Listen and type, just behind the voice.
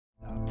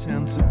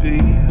Tend to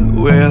be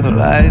where the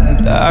light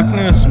and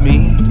darkness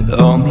meet,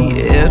 on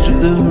the edge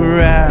of the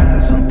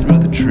horizon through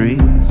the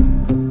trees.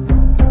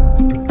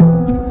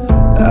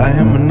 I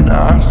am a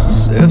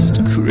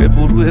narcissist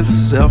crippled with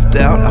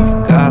self-doubt.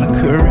 I've got a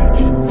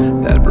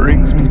courage that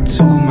brings me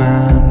to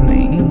my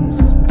knees.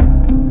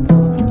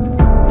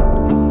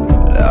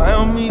 I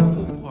am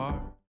equal part.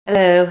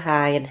 Hello,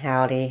 hi, and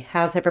howdy.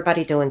 How's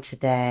everybody doing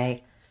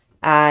today?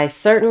 I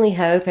certainly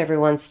hope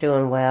everyone's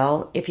doing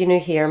well. If you're new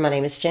here, my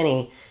name is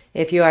Jenny.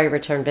 If you are a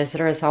return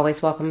visitor, as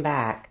always, welcome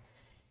back.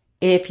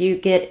 If you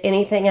get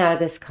anything out of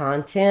this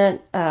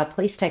content,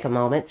 please take a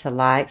moment to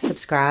like,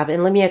 subscribe,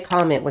 and leave me a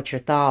comment with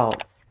your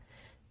thoughts.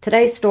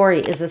 Today's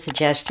story is a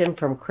suggestion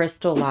from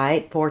Crystal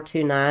Light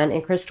 429.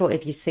 And Crystal,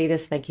 if you see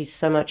this, thank you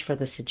so much for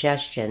the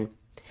suggestion.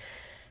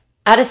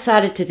 I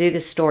decided to do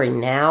this story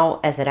now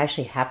as it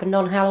actually happened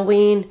on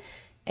Halloween,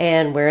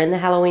 and we're in the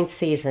Halloween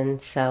season,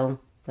 so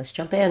let's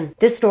jump in.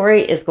 This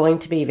story is going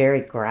to be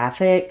very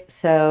graphic,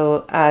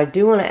 so I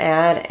do want to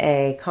add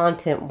a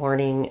content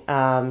warning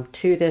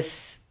to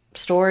this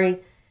story.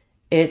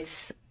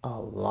 It's a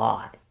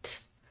lot,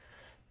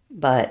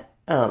 but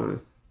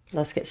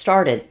let's get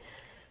started.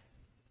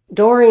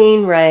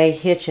 Doreen Ray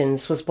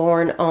Hitchens was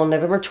born on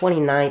November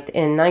 29th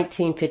in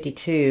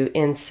 1952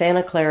 in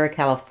Santa Clara,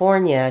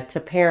 California, to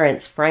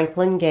parents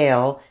Franklin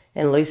Gale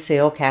and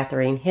Lucille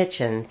Catherine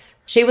Hitchens.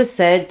 She was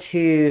said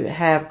to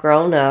have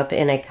grown up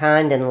in a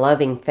kind and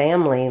loving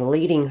family,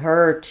 leading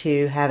her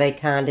to have a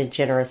kind and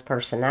generous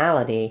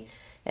personality,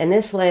 and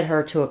this led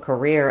her to a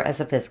career as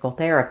a physical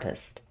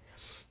therapist.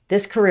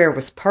 This career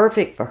was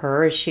perfect for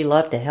her as she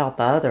loved to help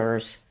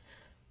others.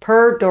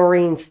 Per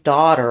Doreen's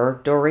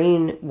daughter,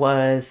 Doreen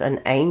was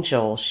an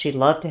angel. She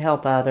loved to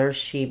help others.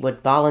 She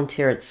would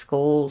volunteer at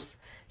schools.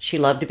 She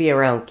loved to be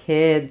around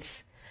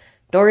kids.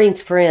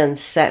 Doreen's friends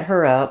set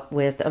her up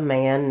with a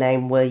man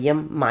named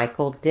William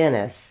Michael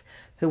Dennis,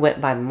 who went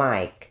by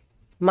Mike.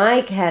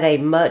 Mike had a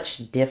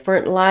much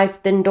different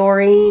life than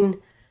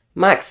Doreen.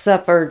 Mike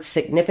suffered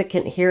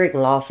significant hearing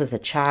loss as a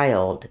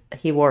child.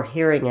 He wore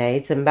hearing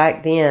aids, and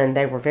back then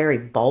they were very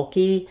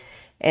bulky,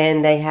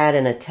 and they had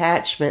an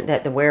attachment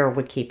that the wearer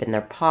would keep in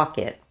their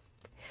pocket.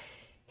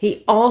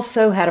 He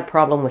also had a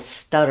problem with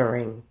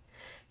stuttering.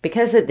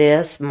 Because of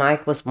this,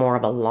 Mike was more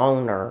of a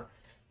loner.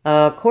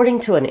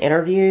 According to an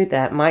interview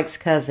that Mike's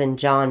cousin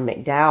John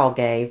McDowell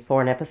gave for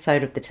an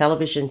episode of the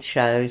television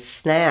show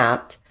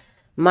Snapped,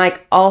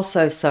 Mike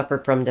also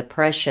suffered from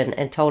depression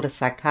and told a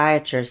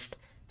psychiatrist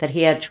that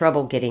he had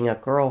trouble getting a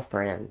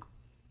girlfriend.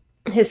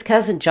 His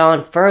cousin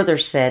John further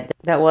said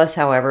that was,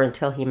 however,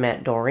 until he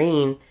met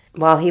Doreen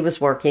while he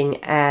was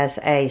working as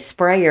a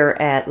sprayer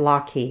at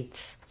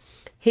Lockheed's.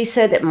 He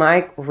said that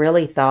Mike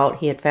really thought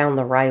he had found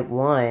the right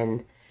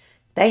one.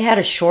 They had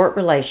a short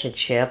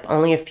relationship,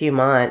 only a few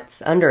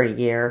months, under a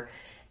year,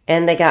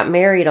 and they got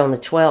married on the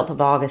 12th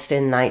of August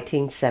in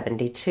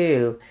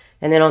 1972.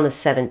 And then on the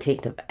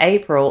 17th of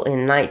April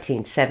in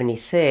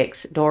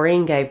 1976,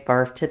 Doreen gave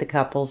birth to the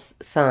couple's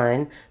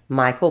son,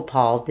 Michael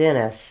Paul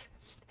Dennis,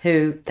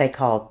 who they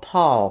called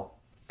Paul.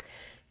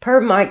 Per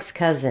Mike's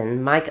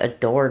cousin, Mike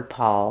adored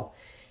Paul.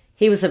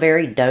 He was a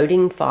very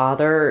doting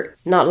father.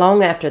 Not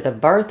long after the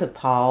birth of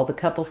Paul, the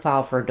couple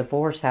filed for a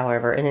divorce,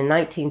 however, and in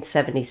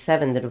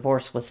 1977 the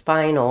divorce was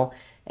final,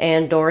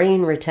 and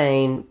Doreen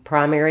retained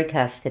primary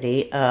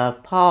custody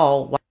of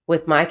Paul,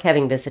 with Mike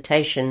having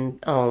visitation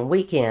on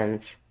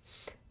weekends.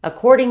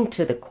 According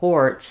to the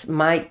courts,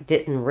 Mike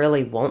didn't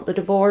really want the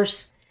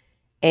divorce,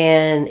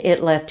 and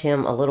it left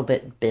him a little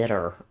bit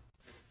bitter.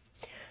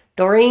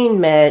 Doreen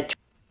met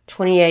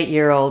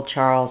 28-year-old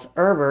Charles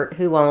Erbert,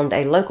 who owned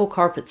a local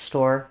carpet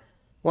store,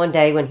 one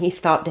day when he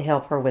stopped to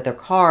help her with her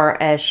car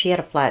as she had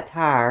a flat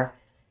tire.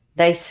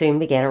 They soon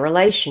began a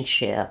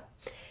relationship.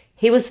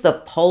 He was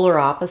the polar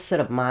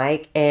opposite of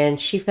Mike, and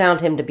she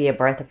found him to be a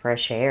breath of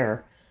fresh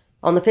air.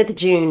 On the 5th of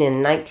June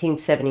in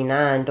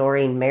 1979,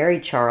 Doreen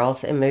married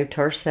Charles and moved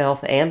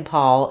herself and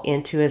Paul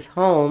into his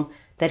home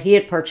that he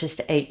had purchased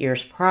 8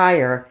 years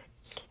prior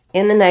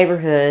in the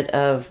neighborhood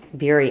of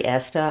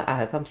Bury-Esta, I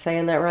hope I'm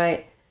saying that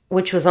right,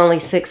 which was only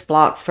 6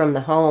 blocks from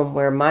the home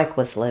where Mike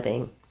was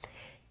living.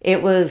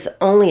 It was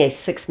only a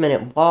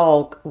 6-minute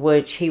walk,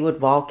 which he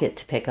would walk it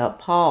to pick up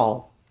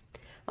Paul.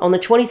 On the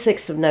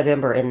 26th of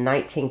November in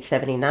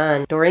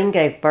 1979, Doreen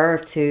gave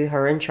birth to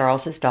her and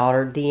Charles's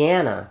daughter,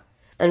 Deanna.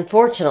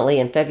 Unfortunately,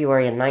 in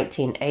February of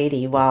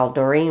 1980, while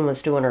Doreen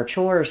was doing her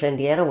chores and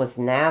Deanna was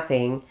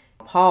napping,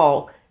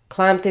 Paul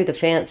climbed through the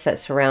fence that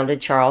surrounded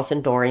Charles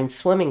and Doreen's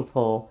swimming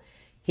pool.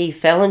 He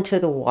fell into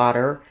the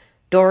water.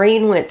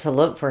 Doreen went to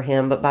look for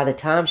him, but by the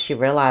time she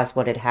realized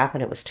what had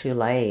happened, it was too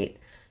late.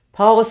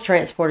 Paul was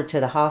transported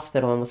to the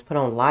hospital and was put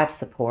on life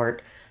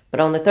support, but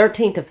on the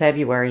 13th of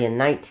February in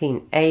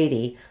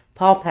 1980,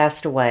 Paul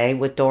passed away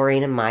with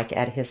Doreen and Mike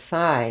at his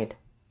side.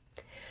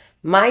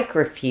 Mike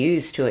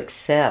refused to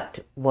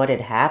accept what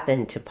had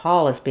happened to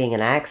Paul as being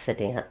an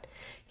accident.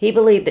 He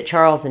believed that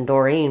Charles and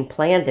Doreen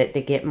planned it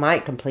to get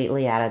Mike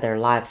completely out of their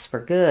lives for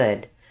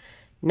good.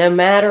 No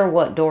matter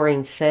what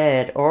Doreen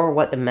said or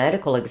what the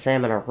medical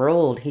examiner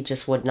ruled, he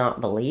just would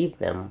not believe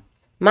them.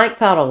 Mike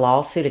filed a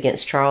lawsuit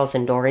against Charles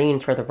and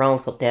Doreen for the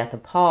wrongful death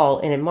of Paul,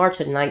 and in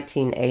March of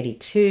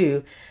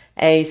 1982,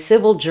 a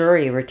civil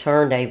jury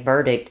returned a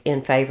verdict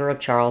in favor of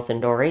Charles and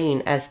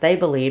Doreen, as they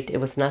believed it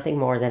was nothing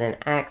more than an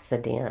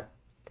accident.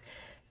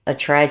 A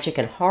tragic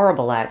and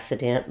horrible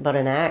accident, but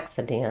an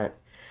accident.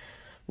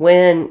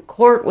 When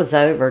court was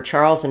over,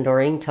 Charles and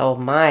Doreen told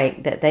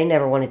Mike that they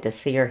never wanted to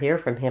see or hear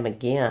from him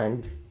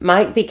again.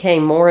 Mike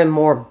became more and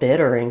more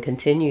bitter and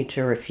continued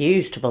to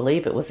refuse to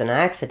believe it was an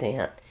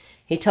accident.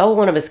 He told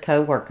one of his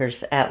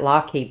co-workers at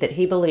Lockheed that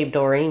he believed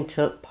Doreen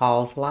took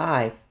Paul's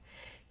life.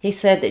 He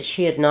said that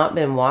she had not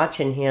been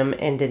watching him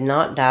and did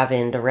not dive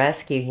in to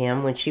rescue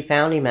him when she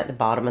found him at the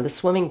bottom of the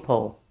swimming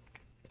pool.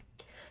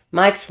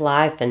 Mike's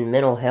life and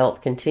mental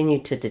health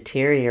continued to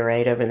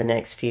deteriorate over the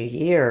next few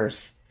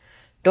years.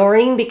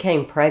 Doreen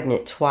became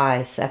pregnant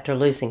twice after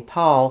losing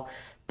Paul,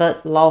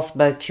 but lost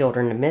both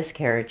children to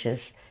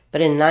miscarriages.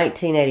 But in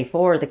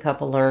 1984, the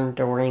couple learned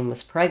Doreen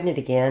was pregnant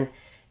again,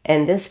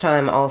 and this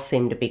time all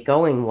seemed to be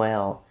going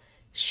well.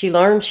 She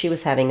learned she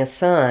was having a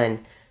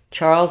son.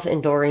 Charles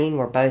and Doreen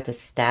were both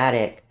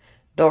ecstatic.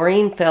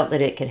 Doreen felt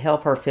that it could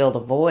help her fill the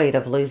void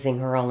of losing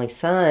her only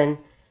son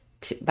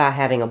by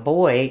having a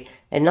boy,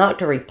 and not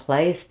to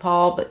replace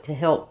Paul, but to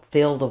help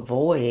fill the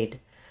void.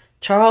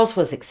 Charles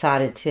was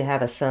excited to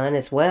have a son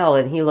as well,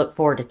 and he looked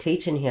forward to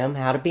teaching him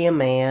how to be a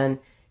man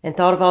and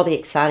thought of all the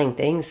exciting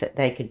things that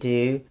they could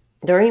do.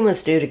 Doreen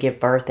was due to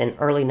give birth in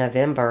early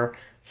November,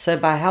 so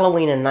by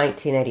Halloween in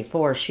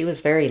 1984, she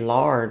was very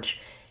large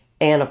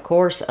and, of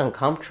course,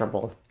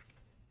 uncomfortable.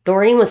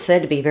 Doreen was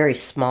said to be very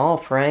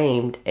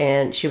small-framed,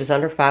 and she was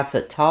under 5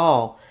 foot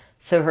tall,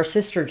 so her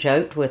sister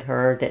joked with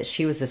her that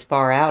she was as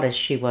far out as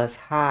she was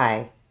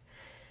high.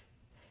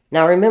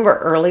 Now, remember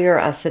earlier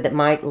I said that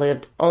Mike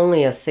lived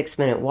only a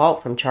 6-minute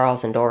walk from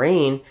Charles and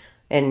Doreen,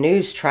 and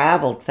news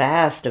traveled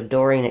fast of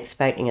Doreen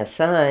expecting a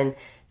son,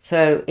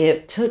 so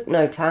it took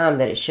no time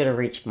that it should have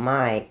reached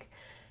Mike.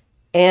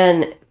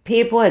 And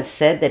people had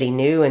said that he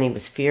knew, and he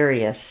was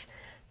furious,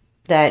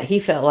 that he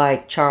felt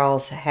like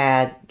Charles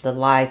had the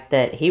life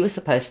that he was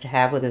supposed to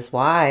have with his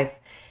wife,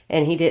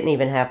 and he didn't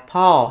even have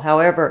Paul.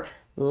 However,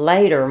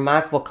 later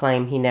Mike will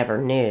claim he never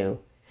knew.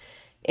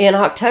 In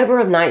October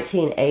of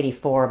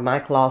 1984,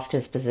 Mike lost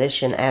his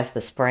position as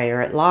the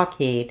sprayer at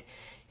Lockheed.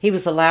 He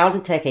was allowed to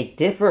take a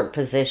different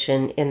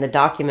position in the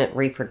document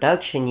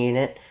reproduction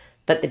unit,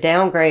 but the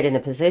downgrade in the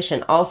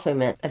position also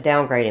meant a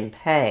downgrade in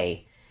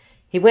pay.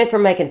 He went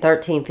from making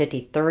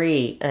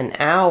 $13.53 an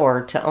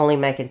hour to only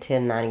making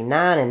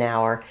 $10.99 an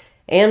hour,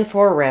 and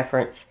for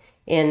reference,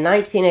 in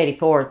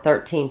 1984,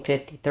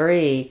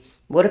 $13.53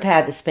 would have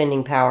had the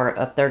spending power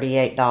of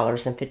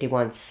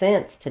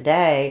 $38.51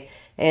 today,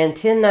 and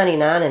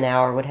 $10.99 an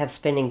hour would have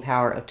spending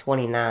power of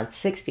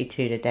 $29.62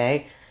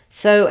 today,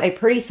 so a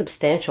pretty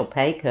substantial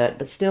pay cut,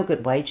 but still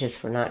good wages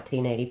for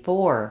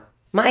 1984.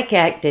 Mike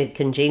acted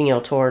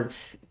congenial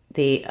towards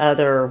the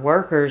other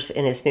workers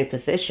in his new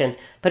position,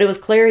 but it was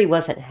clear he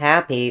wasn't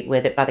happy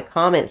with it by the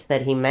comments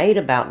that he made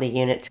about the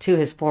unit to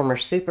his former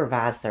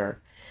supervisor.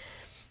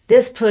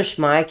 This pushed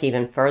Mike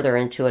even further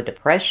into a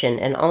depression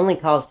and only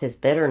caused his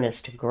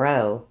bitterness to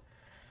grow.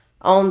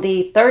 On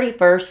the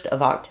 31st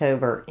of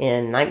October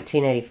in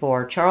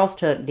 1984, Charles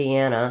took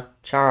Deanna,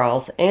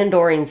 Charles, and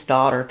Doreen's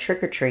daughter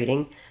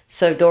trick-or-treating,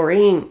 so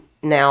Doreen,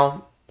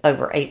 now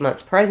over 8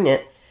 months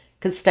pregnant,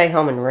 could stay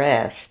home and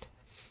rest.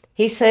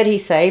 He said he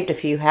saved a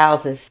few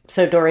houses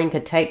so Doreen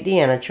could take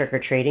Deanna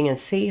trick-or-treating and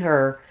see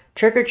her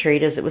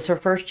trick-or-treat, as it was her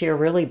first year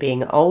really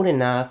being old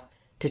enough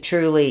to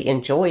truly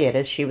enjoy it,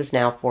 as she was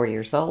now 4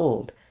 years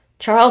old.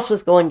 Charles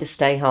was going to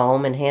stay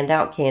home and hand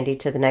out candy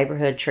to the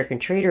neighborhood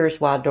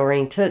trick-or-treaters while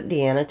Doreen took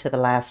Deanna to the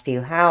last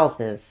few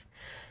houses.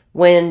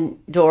 When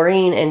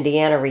Doreen and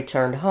Deanna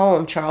returned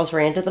home, Charles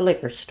ran to the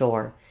liquor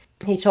store.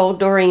 He told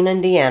Doreen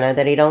and Deanna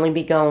that he'd only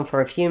be gone for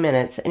a few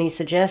minutes, and he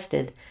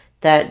suggested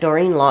that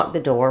Doreen lock the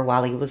door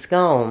while he was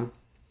gone.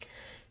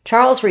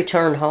 Charles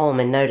returned home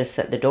and noticed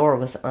that the door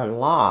was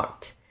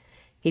unlocked.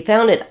 He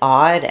found it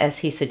odd, as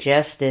he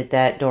suggested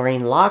that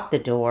Doreen lock the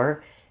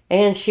door,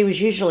 and she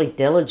was usually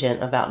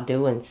diligent about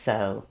doing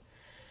so.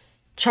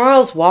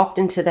 Charles walked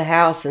into the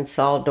house and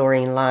saw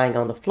Doreen lying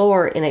on the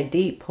floor in a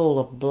deep pool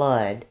of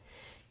blood.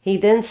 He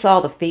then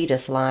saw the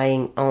fetus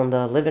lying on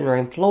the living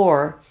room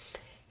floor.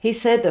 He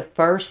said the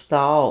first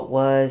thought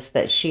was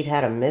that she'd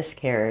had a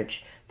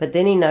miscarriage, but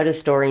then he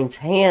noticed Doreen's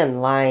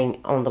hand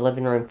lying on the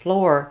living room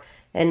floor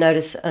and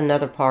noticed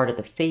another part of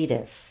the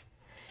fetus.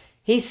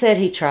 He said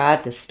he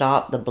tried to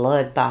stop the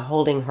blood by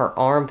holding her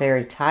arm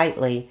very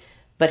tightly,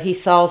 but he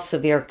saw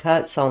severe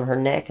cuts on her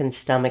neck and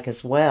stomach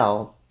as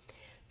well.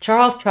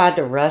 Charles tried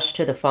to rush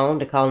to the phone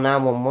to call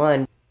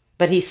 911,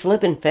 but he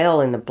slipped and fell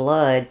in the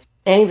blood,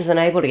 and he was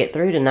unable to get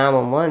through to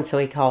 911, so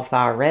he called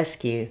fire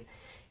rescue.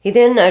 He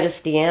then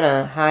noticed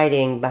Deanna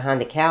hiding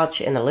behind the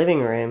couch in the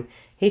living room.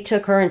 He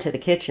took her into the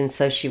kitchen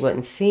so she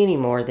wouldn't see any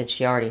more than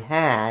she already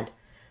had.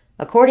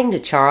 According to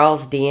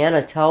Charles,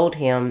 Deanna told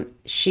him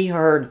she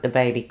heard the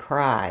baby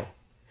cry.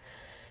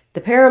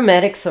 The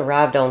paramedics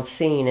arrived on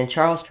scene, and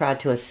Charles tried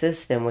to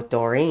assist them with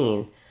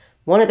Doreen.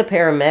 One of the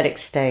paramedics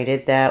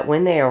stated that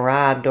when they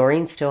arrived,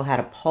 Doreen still had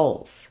a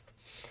pulse.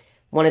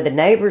 One of the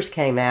neighbors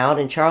came out,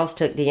 and Charles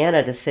took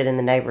Deanna to sit in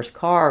the neighbor's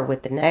car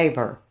with the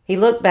neighbor. He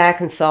looked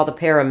back and saw the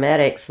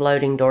paramedics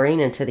loading Doreen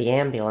into the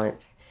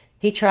ambulance.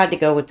 He tried to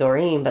go with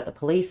Doreen, but the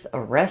police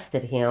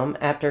arrested him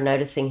after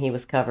noticing he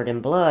was covered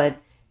in blood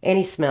and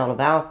he smelled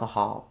of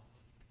alcohol.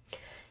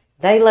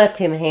 They left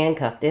him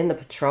handcuffed in the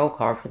patrol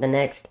car for the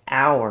next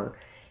hour,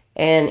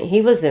 and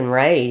he was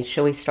enraged,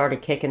 so he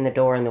started kicking the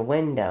door and the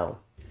window.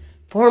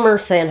 Former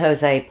San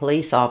Jose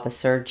police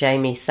officer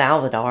Jamie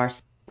Salvador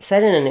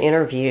said in an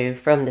interview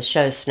from the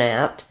show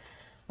Snapped,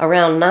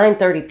 around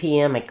 9:30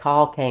 p.m. a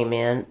call came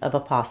in of a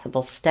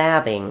possible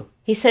stabbing.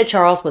 He said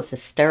Charles was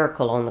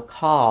hysterical on the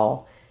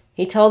call.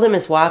 He told him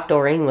his wife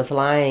Doreen was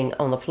lying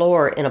on the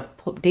floor in a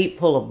deep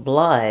pool of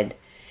blood.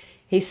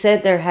 He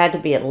said there had to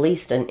be at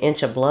least an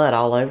inch of blood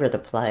all over the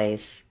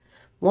place.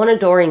 One of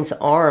Doreen's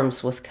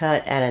arms was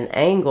cut at an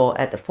angle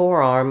at the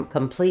forearm,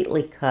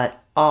 completely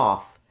cut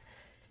off.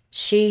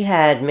 She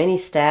had many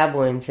stab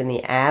wounds in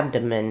the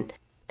abdomen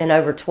and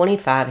over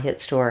 25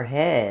 hits to her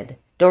head.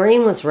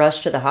 Doreen was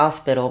rushed to the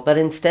hospital, but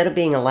instead of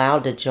being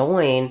allowed to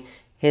join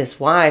his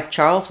wife,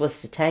 Charles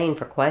was detained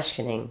for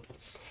questioning.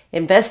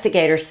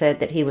 Investigators said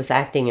that he was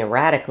acting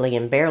erratically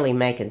and barely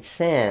making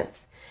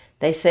sense.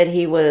 They said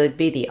he would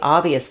be the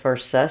obvious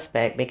first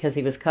suspect because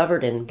he was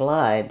covered in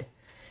blood.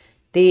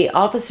 The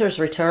officers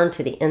returned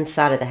to the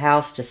inside of the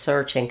house to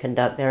search and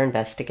conduct their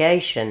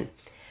investigation.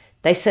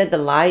 They said the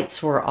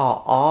lights were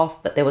all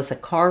off, but there was a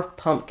carved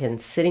pumpkin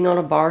sitting on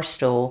a bar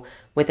stool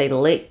with a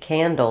lit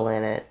candle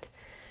in it.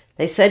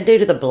 They said due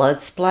to the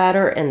blood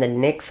splatter and the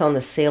nicks on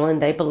the ceiling,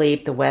 they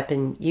believed the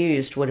weapon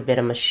used would have been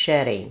a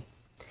machete.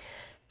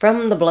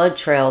 From the blood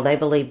trail, they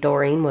believed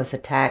Doreen was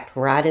attacked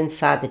right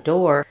inside the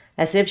door,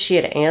 as if she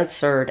had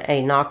answered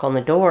a knock on the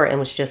door and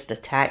was just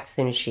attacked as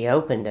soon as she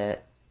opened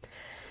it.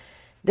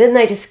 Then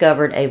they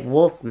discovered a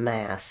wolf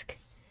mask.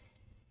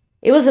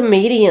 It was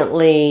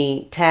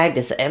immediately tagged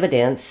as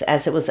evidence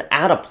as it was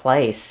out of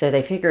place, so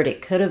they figured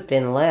it could have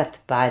been left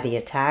by the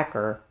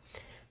attacker.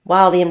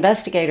 While the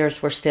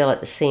investigators were still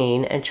at the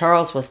scene and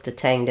Charles was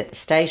detained at the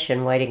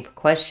station waiting for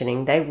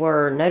questioning, they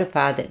were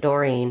notified that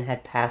Doreen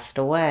had passed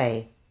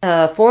away.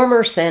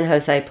 Former San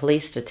Jose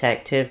police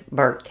detective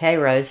Bert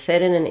Cairo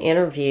said in an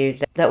interview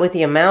that with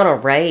the amount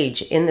of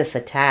rage in this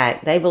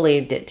attack, they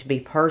believed it to be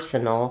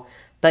personal,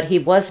 but he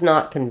was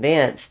not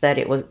convinced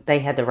that they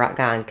had the right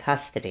guy in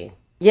custody.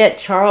 Yet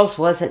Charles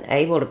wasn't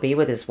able to be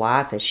with his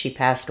wife as she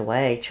passed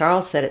away.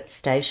 Charles said at the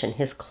station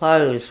his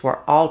clothes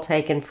were all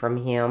taken from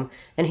him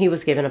and he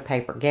was given a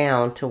paper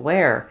gown to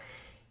wear.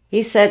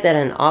 He said that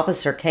an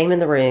officer came in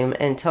the room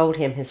and told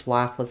him his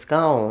wife was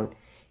gone.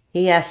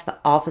 He asked the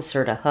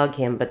officer to hug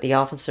him, but the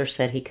officer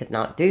said he could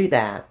not do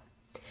that.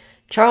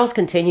 Charles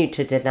continued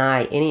to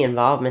deny any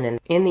involvement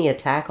in the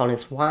attack on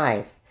his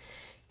wife.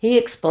 He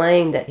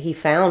explained that he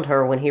found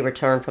her when he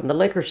returned from the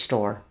liquor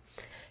store.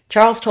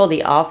 Charles told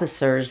the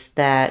officers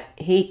that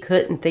he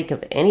couldn't think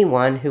of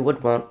anyone who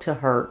would want to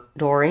hurt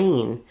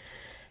Doreen.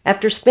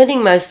 After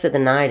spending most of the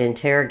night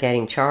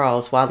interrogating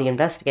Charles while the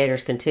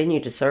investigators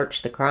continued to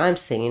search the crime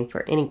scene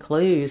for any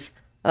clues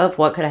of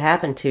what could have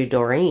happened to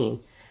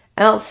Doreen,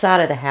 outside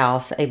of the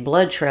house a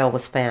blood trail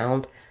was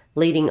found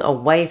leading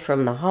away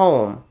from the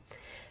home.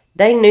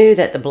 They knew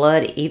that the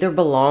blood either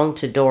belonged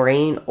to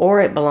Doreen or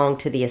it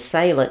belonged to the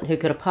assailant who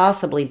could have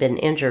possibly been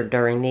injured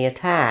during the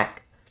attack.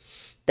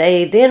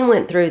 They then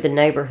went through the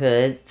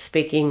neighborhood,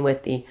 speaking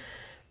with the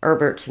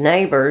Erbert's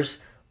neighbors.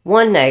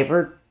 One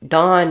neighbor,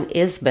 Dawn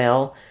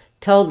Isbell,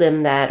 told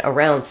them that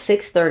around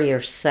 6:30 or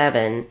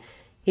 7,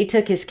 he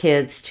took his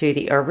kids to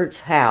the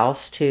Erbert's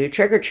house to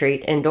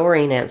trick-or-treat, and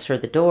Doreen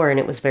answered the door, and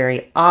it was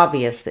very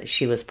obvious that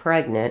she was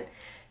pregnant.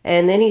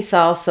 And then he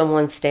saw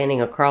someone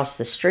standing across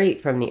the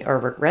street from the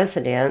Erbert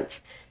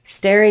residence,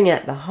 staring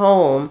at the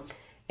home,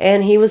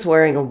 and he was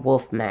wearing a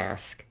wolf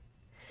mask.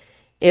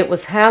 It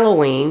was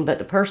Halloween, but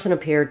the person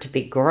appeared to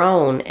be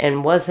grown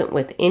and wasn't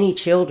with any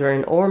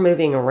children or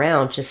moving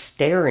around, just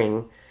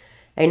staring.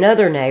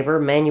 Another neighbor,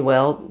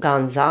 Manuel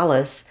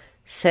Gonzalez,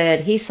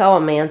 said he saw a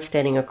man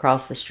standing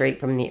across the street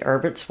from the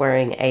Erberts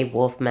wearing a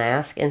wolf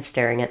mask and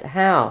staring at the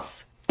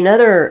house.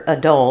 Another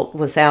adult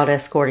was out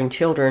escorting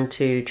children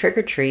to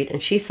trick-or-treat,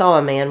 and she saw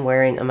a man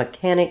wearing a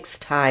mechanic's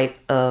type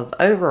of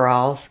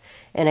overalls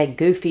and a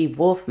goofy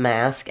wolf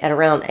mask at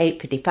around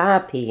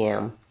 8:55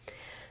 p.m.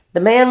 The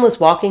man was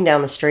walking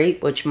down the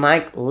street, which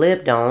Mike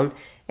lived on,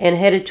 and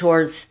headed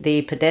towards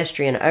the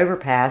pedestrian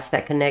overpass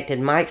that connected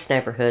Mike's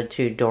neighborhood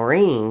to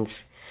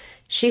Doreen's.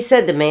 She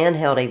said the man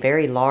held a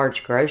very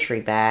large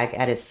grocery bag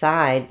at his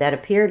side that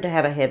appeared to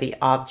have a heavy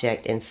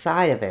object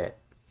inside of it.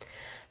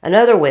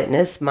 Another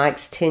witness,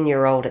 Mike's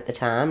 10-year-old at the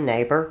time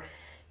neighbor,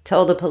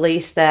 told the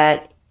police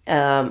that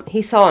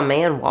he saw a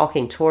man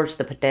walking towards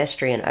the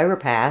pedestrian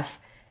overpass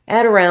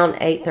at around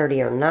 8:30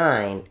 or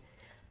 9.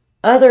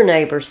 Other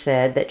neighbors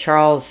said that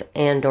Charles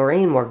and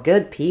Doreen were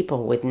good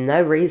people with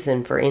no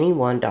reason for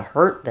anyone to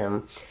hurt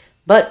them,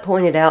 but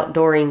pointed out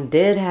Doreen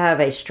did have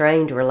a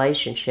strained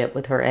relationship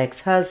with her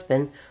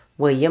ex-husband,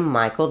 William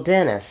Michael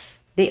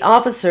Dennis. The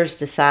officers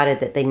decided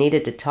that they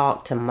needed to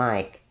talk to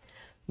Mike.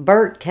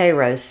 Bert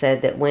Cairo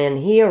said that when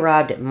he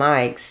arrived at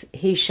Mike's,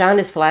 he shined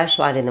his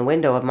flashlight in the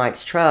window of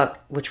Mike's truck,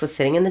 which was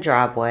sitting in the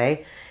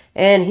driveway,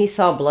 and he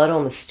saw blood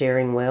on the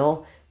steering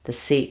wheel, the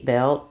seat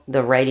belt,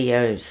 the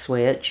radio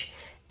switch,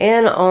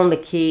 and on the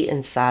key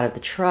inside of the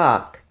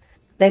truck.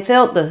 They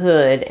felt the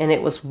hood, and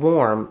it was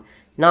warm.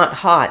 Not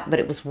hot, but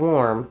it was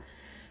warm.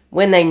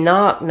 When they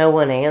knocked, no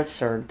one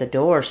answered the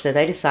door, so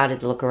they decided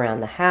to look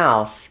around the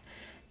house.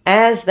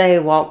 As they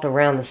walked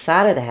around the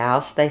side of the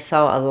house, they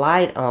saw a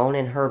light on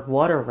and heard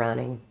water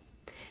running.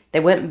 They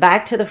went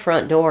back to the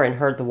front door and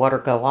heard the water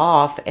go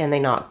off, and they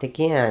knocked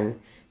again.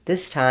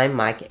 This time,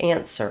 Mike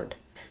answered.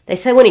 They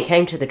said when he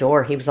came to the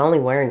door, he was only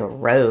wearing a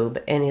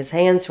robe, and his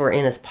hands were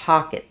in his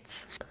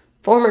pockets.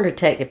 Former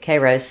Detective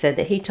Cairo said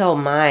that he told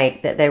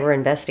Mike that they were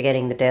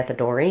investigating the death of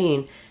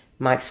Doreen,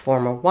 Mike's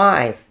former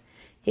wife.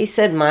 He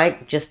said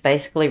Mike just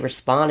basically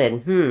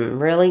responded,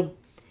 really?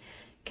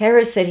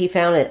 Cairo said he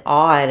found it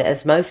odd,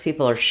 as most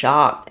people are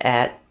shocked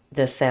at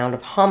the sound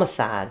of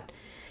homicide.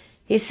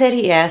 He said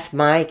he asked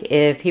Mike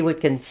if he would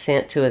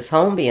consent to his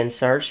home being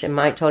searched, and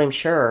Mike told him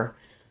sure.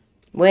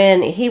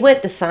 When he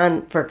went to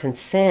sign for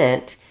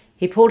consent,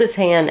 he pulled his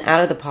hand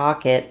out of the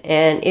pocket,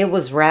 and it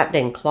was wrapped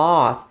in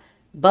cloth,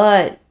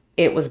 but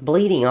it was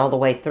bleeding all the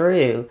way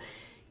through.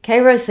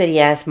 Cairo said he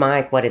asked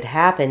Mike what had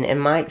happened, and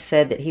Mike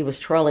said that he was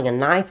twirling a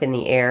knife in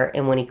the air,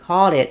 and when he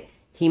caught it,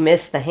 he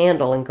missed the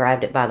handle and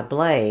grabbed it by the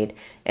blade.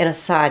 And a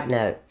side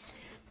note,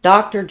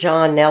 Dr.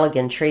 John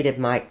Nelligan treated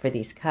Mike for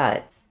these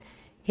cuts.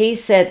 He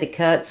said the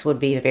cuts would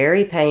be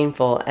very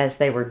painful as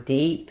they were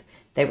deep.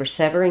 They were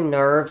severing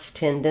nerves,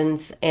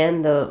 tendons,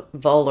 and the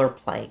volar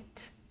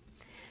plate.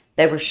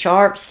 They were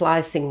sharp,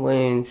 slicing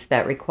wounds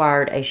that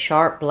required a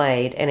sharp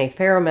blade and a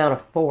fair amount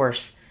of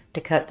force to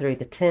cut through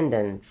the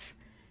tendons.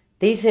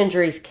 These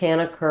injuries can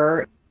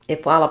occur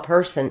if, while a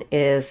person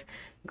is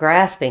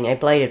grasping a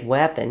bladed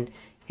weapon,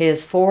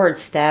 his forward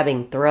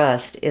stabbing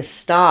thrust is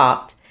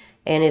stopped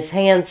and his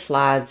hand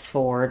slides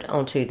forward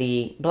onto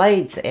the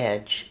blade's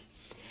edge.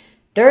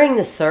 During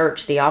the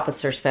search, the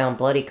officers found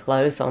bloody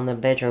clothes on the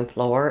bedroom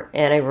floor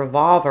and a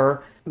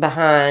revolver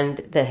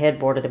behind the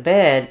headboard of the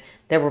bed.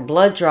 There were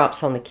blood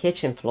drops on the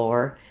kitchen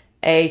floor.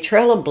 A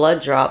trail of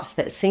blood drops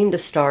that seemed to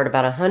start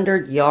about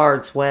 100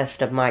 yards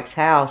west of Mike's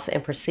house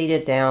and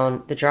proceeded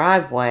down the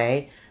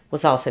driveway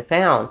was also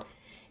found.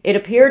 It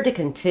appeared to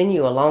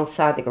continue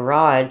alongside the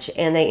garage,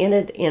 and they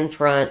ended in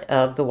front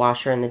of the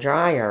washer and the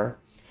dryer.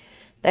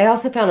 They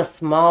also found a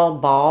small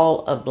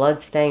ball of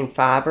blood-stained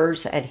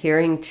fibers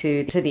adhering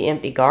to the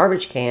empty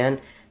garbage can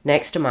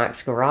next to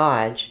Mike's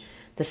garage.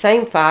 The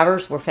same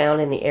fibers were found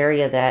in the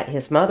area that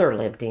his mother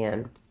lived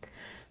in.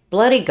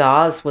 Bloody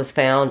gauze was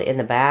found in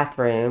the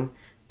bathroom.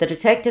 The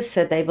detectives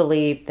said they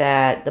believed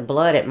that the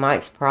blood at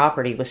Mike's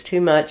property was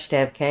too much to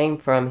have came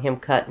from him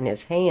cutting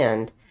his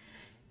hand.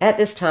 At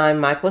this time,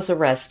 Mike was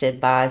arrested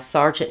by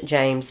Sergeant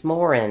James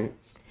Morin.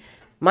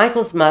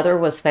 Michael's mother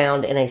was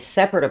found in a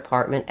separate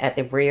apartment at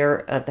the rear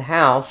of the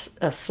house,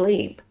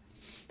 asleep.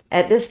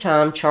 At this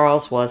time,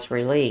 Charles was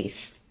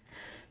released.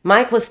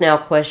 Mike was now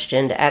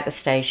questioned at the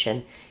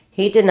station.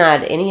 He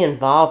denied any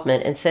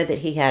involvement and said that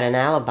he had an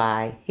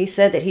alibi. He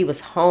said that he was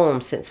home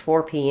since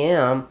 4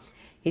 p.m.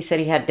 He said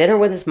he had dinner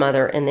with his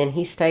mother and then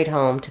he stayed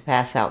home to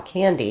pass out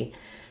candy.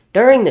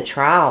 During the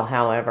trial,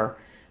 however,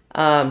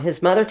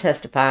 his mother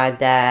testified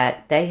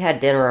that they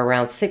had dinner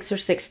around 6 or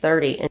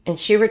 6:30, and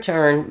she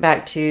returned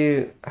back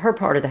to her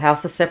part of the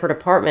house, a separate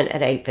apartment,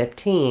 at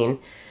 8:15.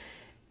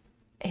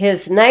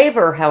 His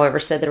neighbor, however,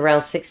 said that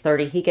around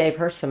 6:30 he gave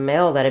her some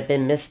mail that had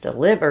been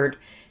misdelivered,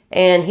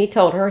 and he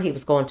told her he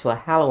was going to a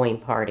Halloween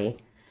party.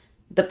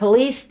 The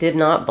police did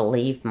not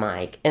believe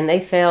Mike, and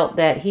they felt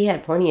that he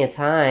had plenty of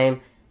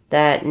time,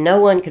 that no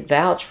one could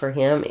vouch for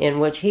him, in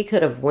which he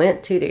could have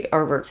went to the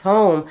Erbert's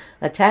home,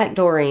 attacked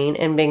Doreen,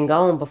 and been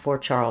gone before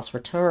Charles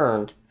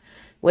returned.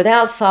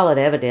 Without solid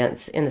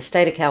evidence, in the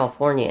state of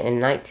California in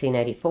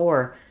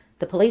 1984,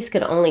 the police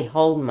could only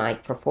hold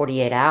Mike for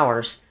 48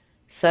 hours,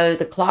 so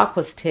the clock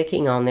was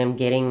ticking on them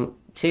getting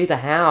to the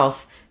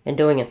house and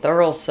doing a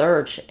thorough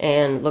search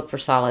and look for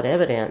solid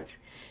evidence.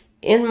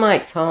 In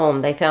Mike's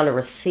home, they found a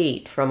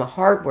receipt from a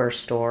hardware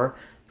store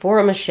for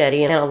a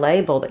machete and a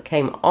label that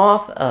came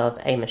off of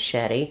a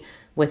machete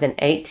with an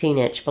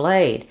 18-inch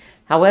blade.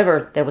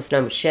 However, there was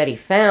no machete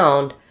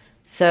found,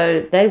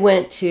 so they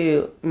went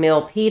to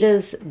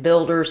Milpitas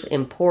Builders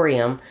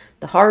Emporium,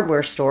 the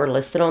hardware store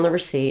listed on the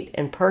receipt,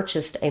 and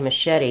purchased a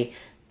machete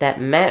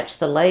that matched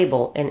the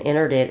label and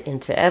entered it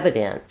into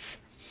evidence.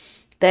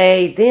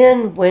 They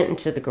then went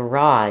into the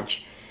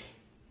garage.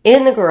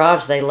 In the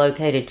garage, they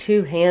located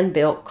 2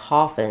 hand-built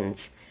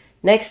coffins.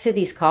 Next to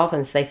these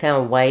coffins, they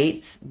found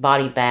weights,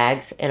 body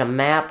bags, and a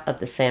map of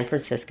the San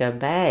Francisco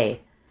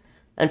Bay.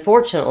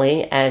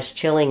 Unfortunately, as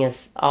chilling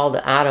as all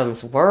the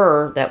items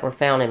were that were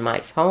found in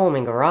Mike's home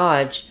and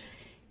garage,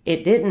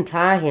 it didn't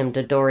tie him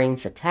to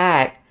Doreen's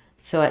attack,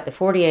 so at the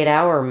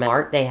 48-hour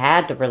mark, they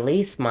had to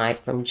release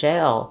Mike from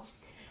jail.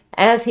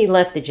 As he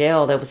left the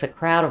jail, there was a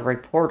crowd of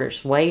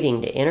reporters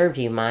waiting to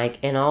interview Mike,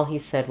 and all he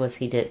said was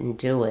he didn't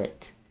do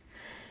it.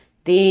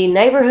 The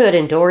neighborhood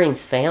and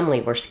Doreen's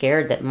family were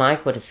scared that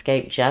Mike would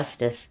escape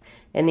justice,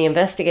 and the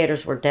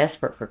investigators were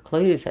desperate for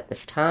clues at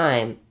this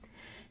time.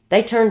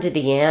 They turned to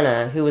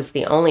Deanna, who was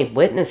the only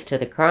witness to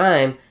the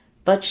crime,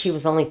 but she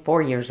was only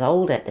 4 years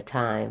old at the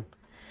time.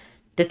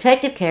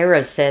 Detective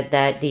Caro said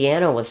that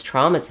Deanna was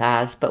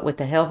traumatized, but with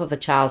the help of a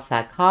child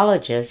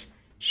psychologist,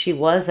 she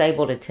was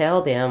able to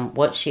tell them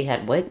what she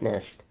had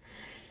witnessed.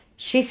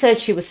 She said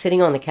she was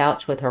sitting on the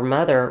couch with her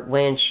mother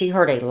when she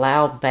heard a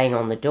loud bang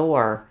on the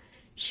door.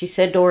 She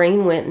said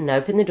Doreen went and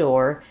opened the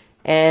door,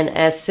 and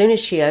as soon as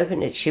she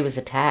opened it, she was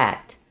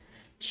attacked.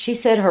 She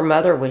said her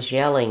mother was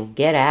yelling,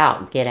 get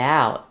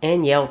out,"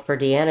 and yelled for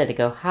Deanna to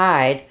go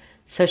hide,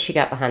 so she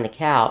got behind the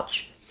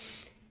couch.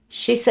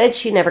 She said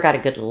she never got a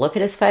good look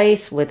at his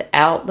face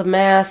without the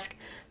mask,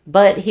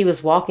 but he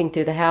was walking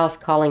through the house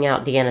calling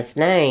out Deanna's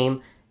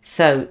name,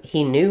 so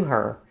he knew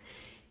her.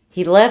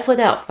 He left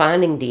without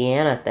finding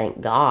Deanna,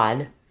 thank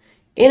God.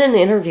 In an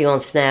interview on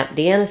Snap,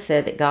 Deanna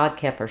said that God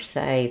kept her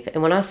safe,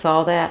 and when I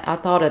saw that, I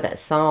thought of that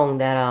song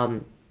that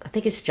I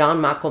think it's John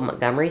Michael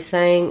Montgomery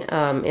sang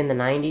in the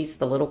 90s,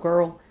 The Little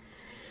Girl,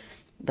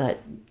 but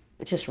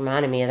it just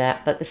reminded me of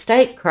that. But the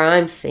state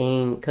crime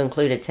scene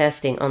concluded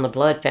testing on the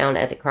blood found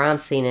at the crime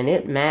scene, and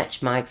it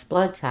matched Mike's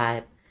blood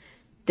type.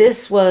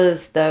 This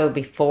was, though,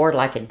 before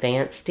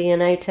advanced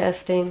DNA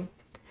testing.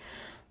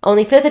 On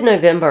the 5th of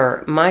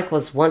November, Mike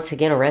was once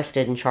again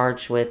arrested and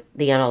charged with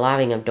the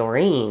unaliving of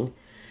Doreen.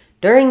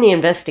 During the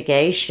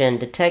investigation,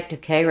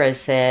 Detective Caro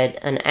said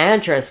an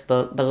address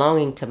book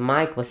belonging to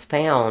Mike was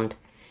found.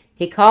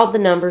 He called the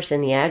numbers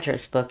in the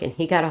address book and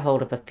he got a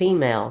hold of a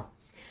female.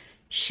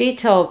 She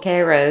told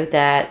Caro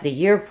that the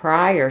year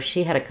prior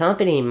she had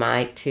accompanied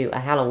Mike to a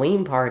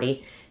Halloween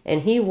party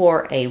and he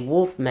wore a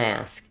wolf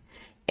mask,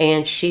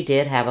 and she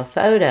did have a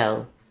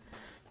photo.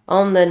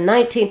 On the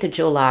 19th of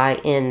July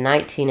in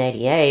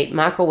 1988,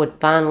 Michael would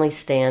finally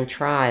stand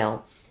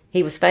trial.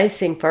 He was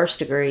facing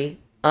first-degree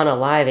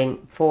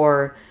unaliving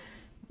for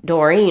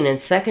Doreen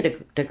and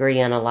second-degree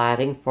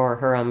unaliving for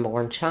her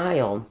unborn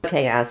child.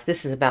 Okay, guys,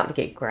 this is about to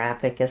get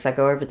graphic as I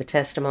go over the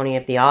testimony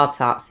of the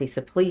autopsy,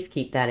 so please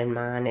keep that in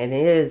mind. It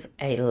is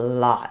a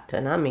lot,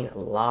 and I mean a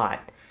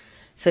lot.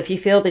 So if you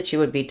feel that you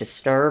would be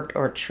disturbed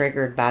or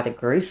triggered by the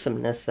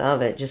gruesomeness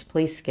of it, just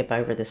please skip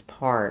over this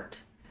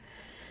part.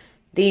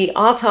 The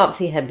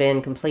autopsy had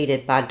been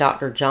completed by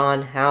Dr.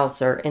 John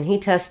Hauser, and he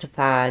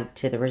testified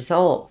to the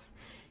results.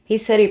 He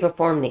said he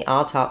performed the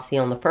autopsy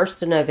on the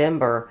 1st of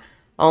November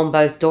on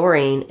both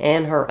Doreen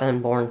and her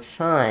unborn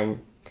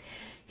son.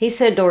 He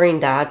said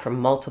Doreen died from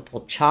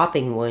multiple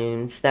chopping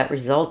wounds that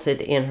resulted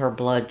in her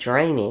blood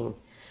draining.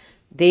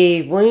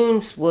 The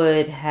wounds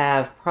would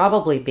have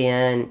probably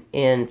been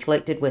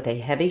inflicted with a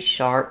heavy,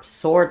 sharp,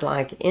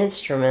 sword-like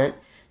instrument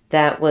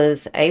that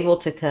was able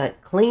to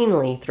cut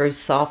cleanly through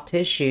soft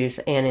tissues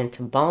and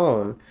into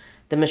bone.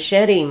 The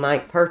machete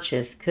Mike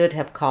purchased could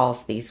have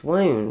caused these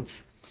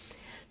wounds.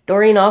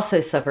 Doreen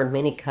also suffered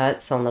many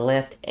cuts on the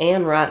left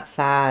and right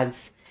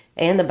sides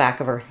and the back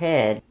of her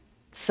head.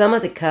 Some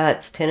of the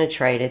cuts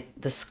penetrated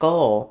the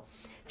skull.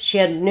 She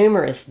had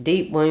numerous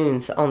deep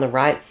wounds on the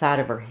right side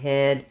of her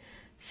head,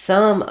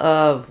 some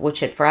of which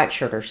had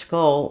fractured her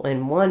skull,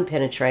 and one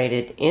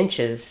penetrated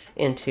inches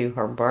into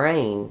her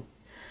brain.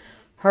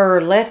 Her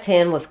left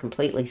hand was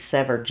completely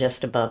severed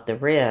just above the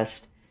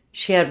wrist.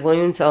 She had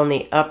wounds on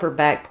the upper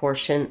back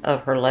portion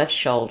of her left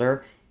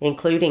shoulder,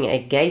 including a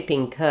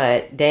gaping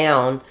cut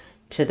down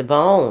to the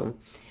bone.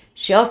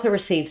 She also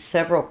received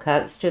several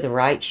cuts to the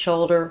right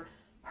shoulder.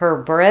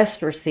 Her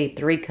breast received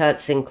 3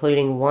 cuts,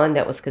 including one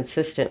that was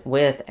consistent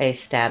with a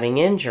stabbing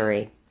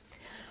injury.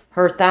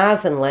 Her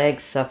thighs and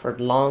legs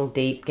suffered long,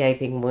 deep,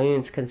 gaping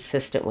wounds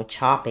consistent with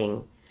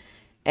chopping.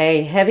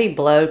 A heavy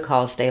blow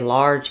caused a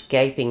large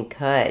gaping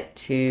cut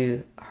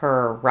to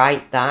her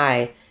right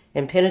thigh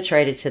and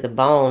penetrated to the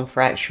bone,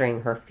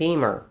 fracturing her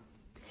femur.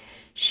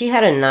 She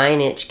had a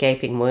 9-inch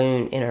gaping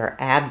wound in her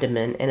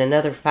abdomen and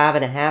another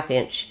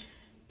 5.5-inch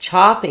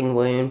chopping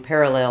wound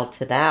parallel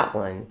to that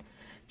one.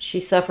 She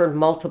suffered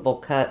multiple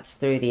cuts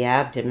through the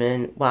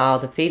abdomen while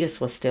the fetus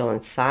was still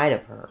inside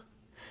of her.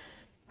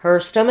 Her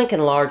stomach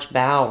and large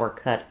bowel were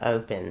cut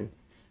open.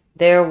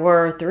 There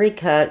were 3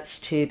 cuts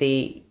to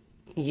the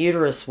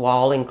uterus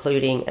wall,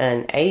 including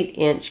an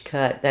 8-inch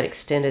cut that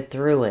extended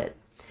through it.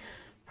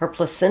 Her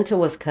placenta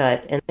was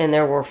cut, and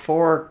there were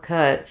 4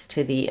 cuts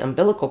to the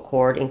umbilical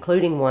cord,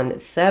 including one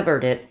that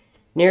severed it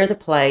near the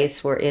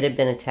place where it had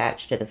been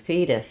attached to the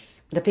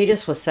fetus. The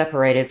fetus was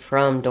separated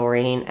from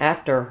Doreen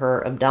after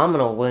her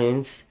abdominal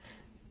wounds.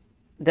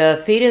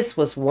 The fetus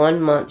was 1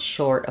 month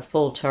short of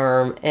full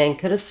term and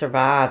could have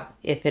survived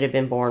if it had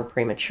been born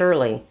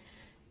prematurely.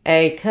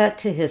 A cut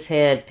to his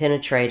head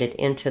penetrated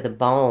into the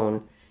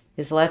bone.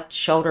 His left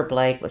shoulder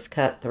blade was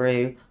cut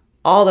through,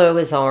 although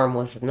his arm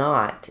was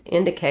not,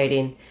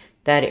 indicating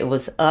that it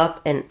was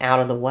up and out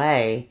of the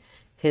way.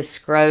 His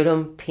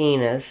scrotum,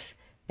 penis,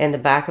 and the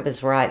back of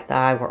his right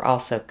thigh were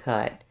also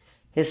cut.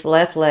 His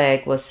left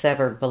leg was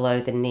severed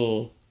below the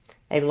knee.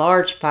 A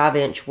large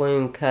 5-inch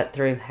wound cut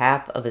through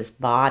half of his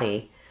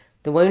body.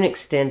 The wound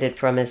extended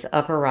from his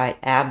upper right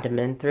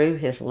abdomen through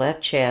his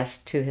left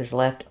chest to his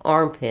left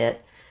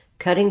armpit,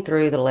 cutting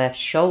through the left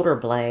shoulder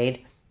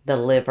blade, the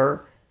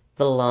liver,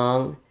 the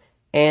lung,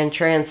 and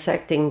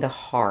transecting the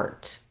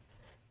heart.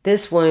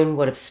 This wound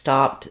would have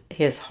stopped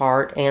his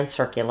heart and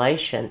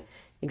circulation.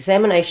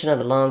 Examination of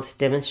the lungs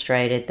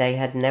demonstrated they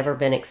had never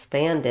been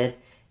expanded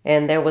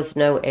and there was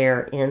no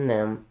air in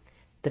them.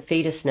 The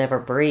fetus never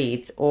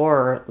breathed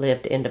or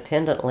lived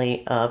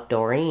independently of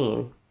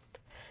Doreen.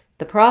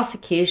 The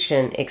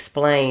prosecution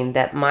explained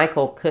that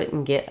Michael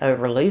couldn't get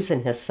over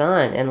losing his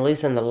son, and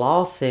losing the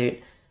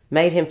lawsuit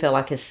made him feel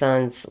like his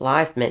son's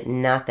life meant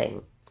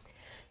nothing.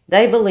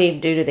 They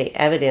believed, due to the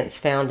evidence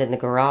found in the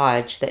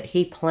garage, that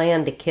he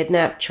planned to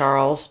kidnap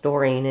Charles,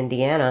 Doreen, and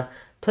Deanna,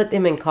 put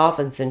them in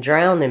coffins, and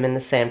drown them in the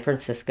San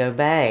Francisco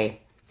Bay.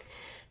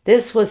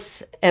 This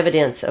was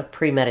evidence of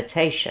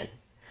premeditation.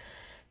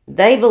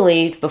 They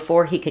believed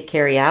before he could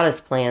carry out his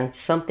plan,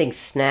 something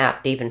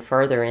snapped even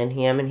further in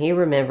him, and he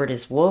remembered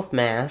his wolf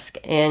mask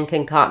and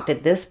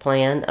concocted this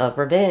plan of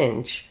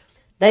revenge.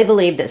 They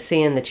believed that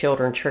seeing the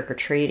children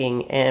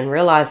trick-or-treating and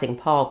realizing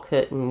Paul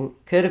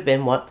could have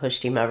been what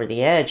pushed him over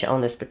the edge on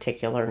this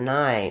particular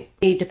night.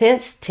 The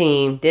defense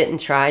team didn't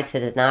try to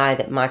deny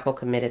that Michael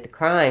committed the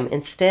crime.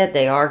 Instead,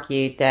 they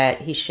argued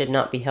that he should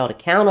not be held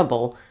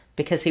accountable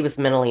because he was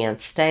mentally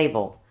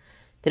unstable.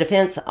 The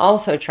defense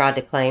also tried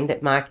to claim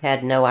that Mike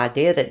had no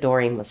idea that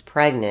Doreen was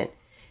pregnant.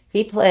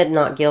 He pled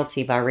not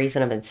guilty by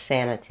reason of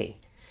insanity.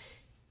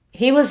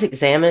 He was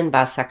examined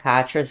by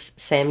psychiatrist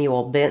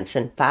Samuel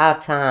Benson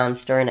 5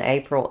 times during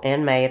April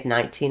and May of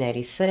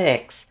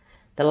 1986.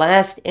 The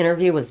last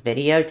interview was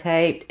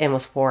videotaped and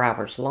was 4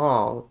 hours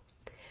long.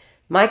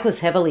 Mike was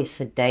heavily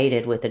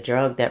sedated with a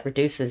drug that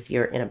reduces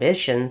your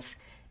inhibitions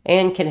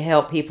and can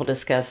help people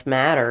discuss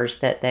matters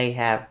that they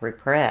have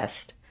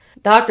repressed.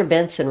 Dr.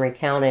 Benson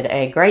recounted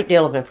a great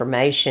deal of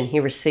information he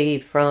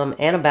received from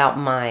and about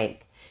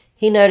Mike.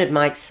 He noted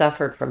Mike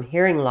suffered from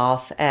hearing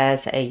loss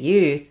as a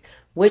youth,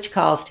 which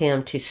caused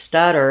him to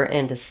stutter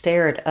and to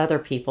stare at other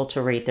people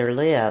to read their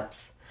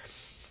lips.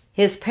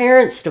 His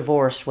parents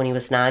divorced when he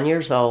was 9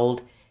 years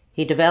old.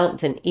 He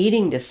developed an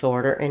eating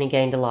disorder and he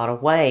gained a lot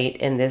of weight,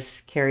 and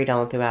this carried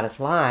on throughout his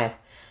life.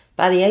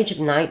 By the age of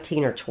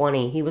 19 or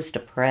 20, he was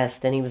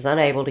depressed and he was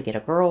unable to get a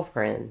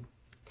girlfriend.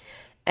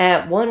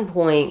 At one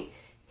point,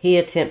 he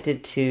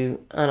attempted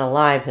to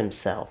unalive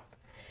himself.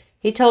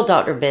 He told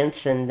Dr.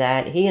 Benson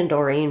that he and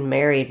Doreen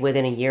married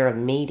within a year of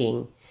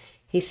meeting.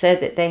 He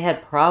said that they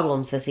had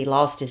problems as he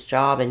lost his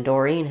job and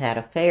Doreen had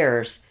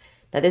affairs.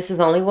 Now, this is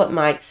only what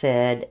Mike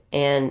said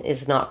and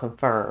is not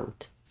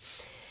confirmed.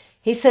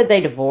 He said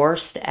they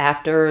divorced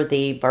after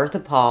the birth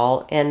of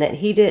Paul and that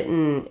he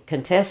didn't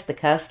contest the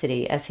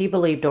custody as he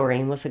believed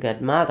Doreen was a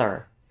good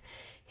mother.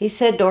 He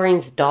said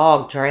Doreen's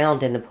dog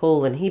drowned in the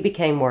pool and he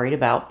became worried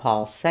about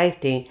Paul's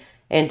safety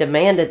and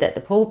demanded that the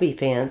pool be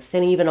fenced,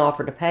 and even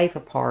offered to pay for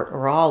part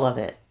or all of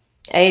it.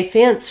 A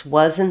fence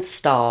was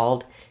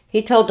installed.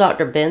 He told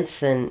Dr.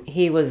 Benson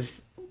he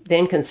was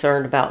then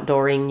concerned about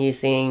Doreen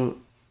using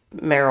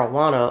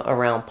marijuana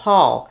around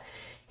Paul.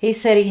 He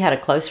said he had a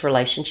close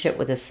relationship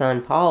with his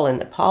son Paul, and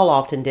that Paul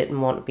often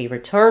didn't want to be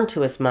returned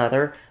to his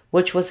mother,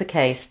 which was the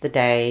case the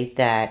day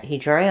that he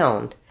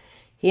drowned.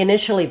 He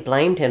initially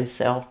blamed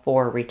himself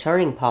for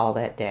returning Paul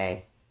that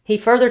day. He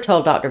further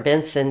told Dr.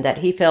 Benson that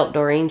he felt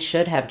Doreen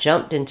should have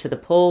jumped into the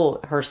pool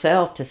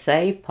herself to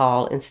save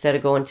Paul instead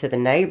of going to the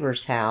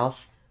neighbor's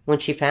house when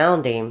she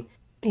found him.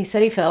 He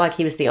said he felt like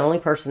he was the only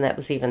person that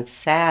was even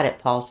sad at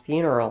Paul's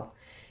funeral.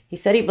 He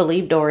said he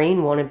believed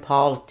Doreen wanted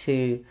Paul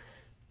to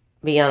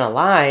be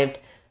unalived,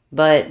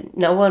 but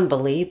no one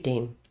believed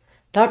him.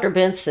 Dr.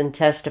 Benson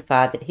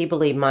testified that he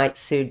believed Mike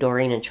sued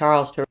Doreen and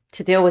Charles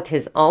to deal with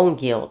his own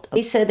guilt.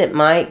 He said that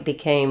Mike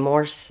became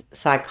more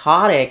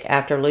psychotic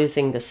after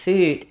losing the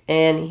suit,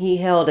 and he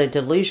held a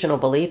delusional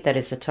belief that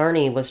his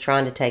attorney was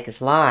trying to take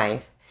his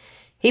life.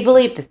 He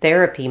believed the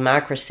therapy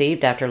Mike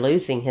received after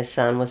losing his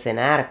son was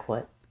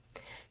inadequate.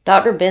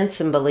 Dr.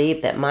 Benson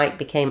believed that Mike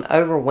became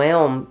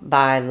overwhelmed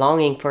by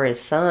longing for his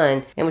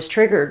son and was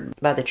triggered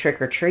by the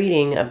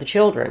trick-or-treating of the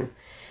children.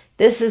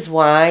 This is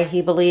why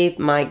he believed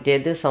Mike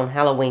did this on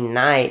Halloween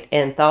night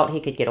and thought he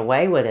could get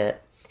away with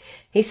it.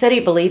 He said he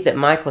believed that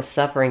Mike was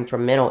suffering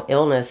from mental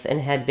illness and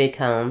had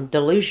become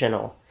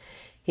delusional.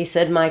 He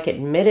said Mike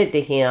admitted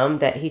to him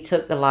that he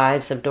took the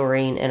lives of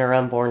Doreen and her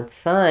unborn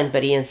son,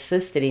 but he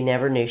insisted he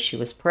never knew she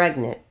was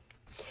pregnant.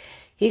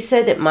 He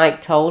said that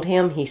Mike told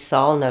him he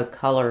saw no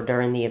color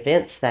during the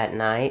events that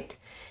night.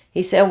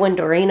 He said when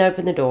Doreen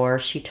opened the door,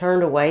 she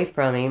turned away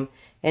from him,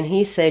 and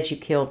he said, "You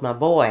killed my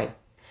boy."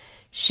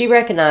 She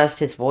recognized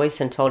his voice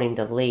and told him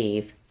to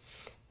leave.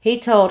 He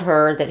told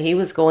her that he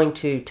was going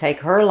to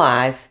take her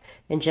life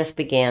and just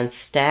began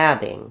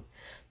stabbing.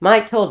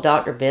 Mike told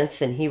Dr.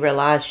 Benson he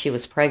realized she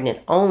was pregnant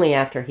only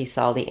after he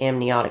saw the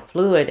amniotic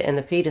fluid and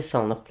the fetus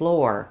on the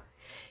floor.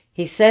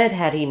 He said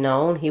had he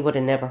known, he would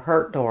have never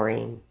hurt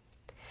Doreen.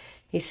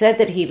 He said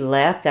that he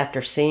left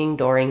after seeing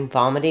Doreen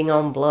vomiting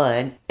on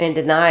blood and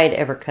denied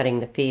ever cutting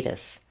the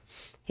fetus.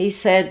 He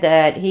said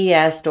that he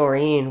asked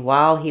Doreen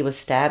while he was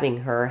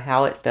stabbing her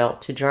how it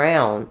felt to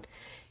drown.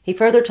 He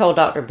further told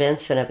Dr.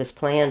 Benson of his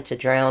plan to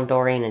drown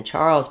Doreen and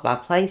Charles by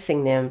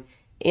placing them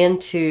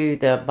into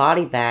the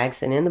body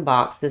bags and in the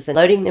boxes and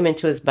loading them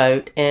into his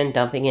boat and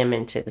dumping him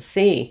into the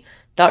sea.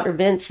 Dr.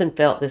 Benson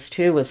felt this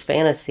too was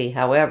fantasy.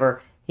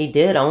 However, he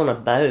did own a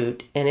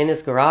boat, and in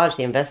his garage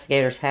the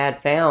investigators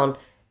had found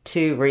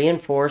 2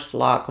 reinforced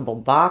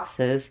lockable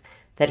boxes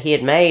that he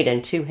had made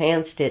and 2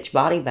 hand-stitched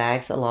body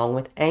bags along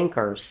with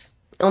anchors.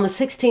 On the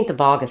 16th of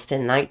August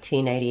in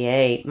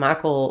 1988,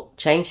 Michael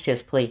changed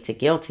his plea to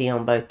guilty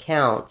on both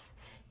counts.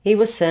 He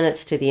was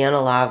sentenced to the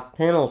unalive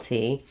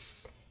penalty.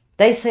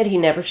 They said he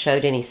never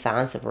showed any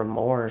signs of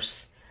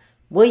remorse.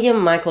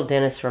 William Michael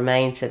Dennis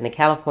remains in the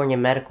California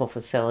Medical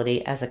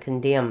Facility as a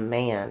condemned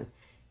man.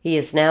 He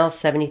is now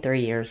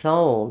 73 years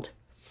old.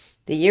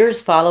 The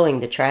years following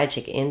the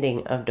tragic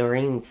ending of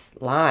Doreen's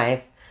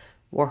life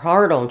were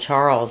hard on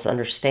Charles,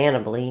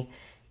 understandably,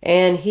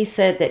 and he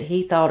said that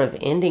he thought of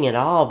ending it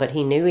all, but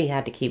he knew he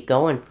had to keep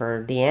going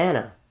for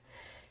Deanna.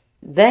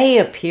 They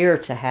appear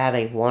to have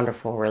a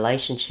wonderful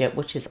relationship,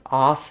 which is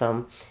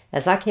awesome,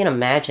 as I can't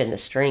imagine the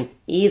strength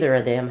either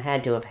of them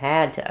had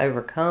to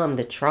overcome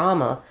the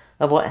trauma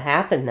of what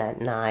happened that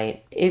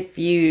night. If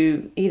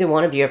either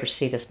one of you ever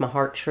see this, my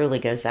heart truly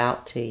goes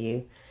out to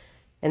you.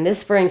 And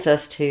this brings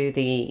us to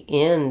the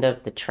end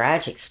of the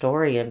tragic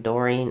story of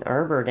Doreen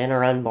Erbert and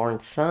her unborn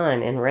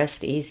son. And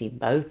rest easy,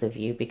 both of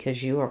you,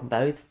 because you are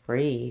both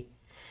free.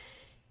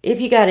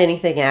 If you got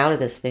anything out of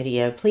this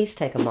video, please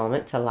take a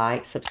moment to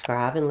like,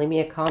 subscribe, and leave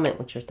me a comment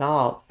with your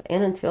thoughts.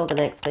 And until the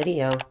next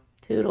video,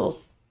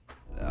 toodles.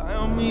 I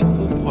am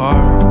equal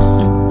parts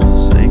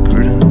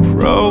sacred and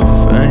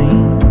profane.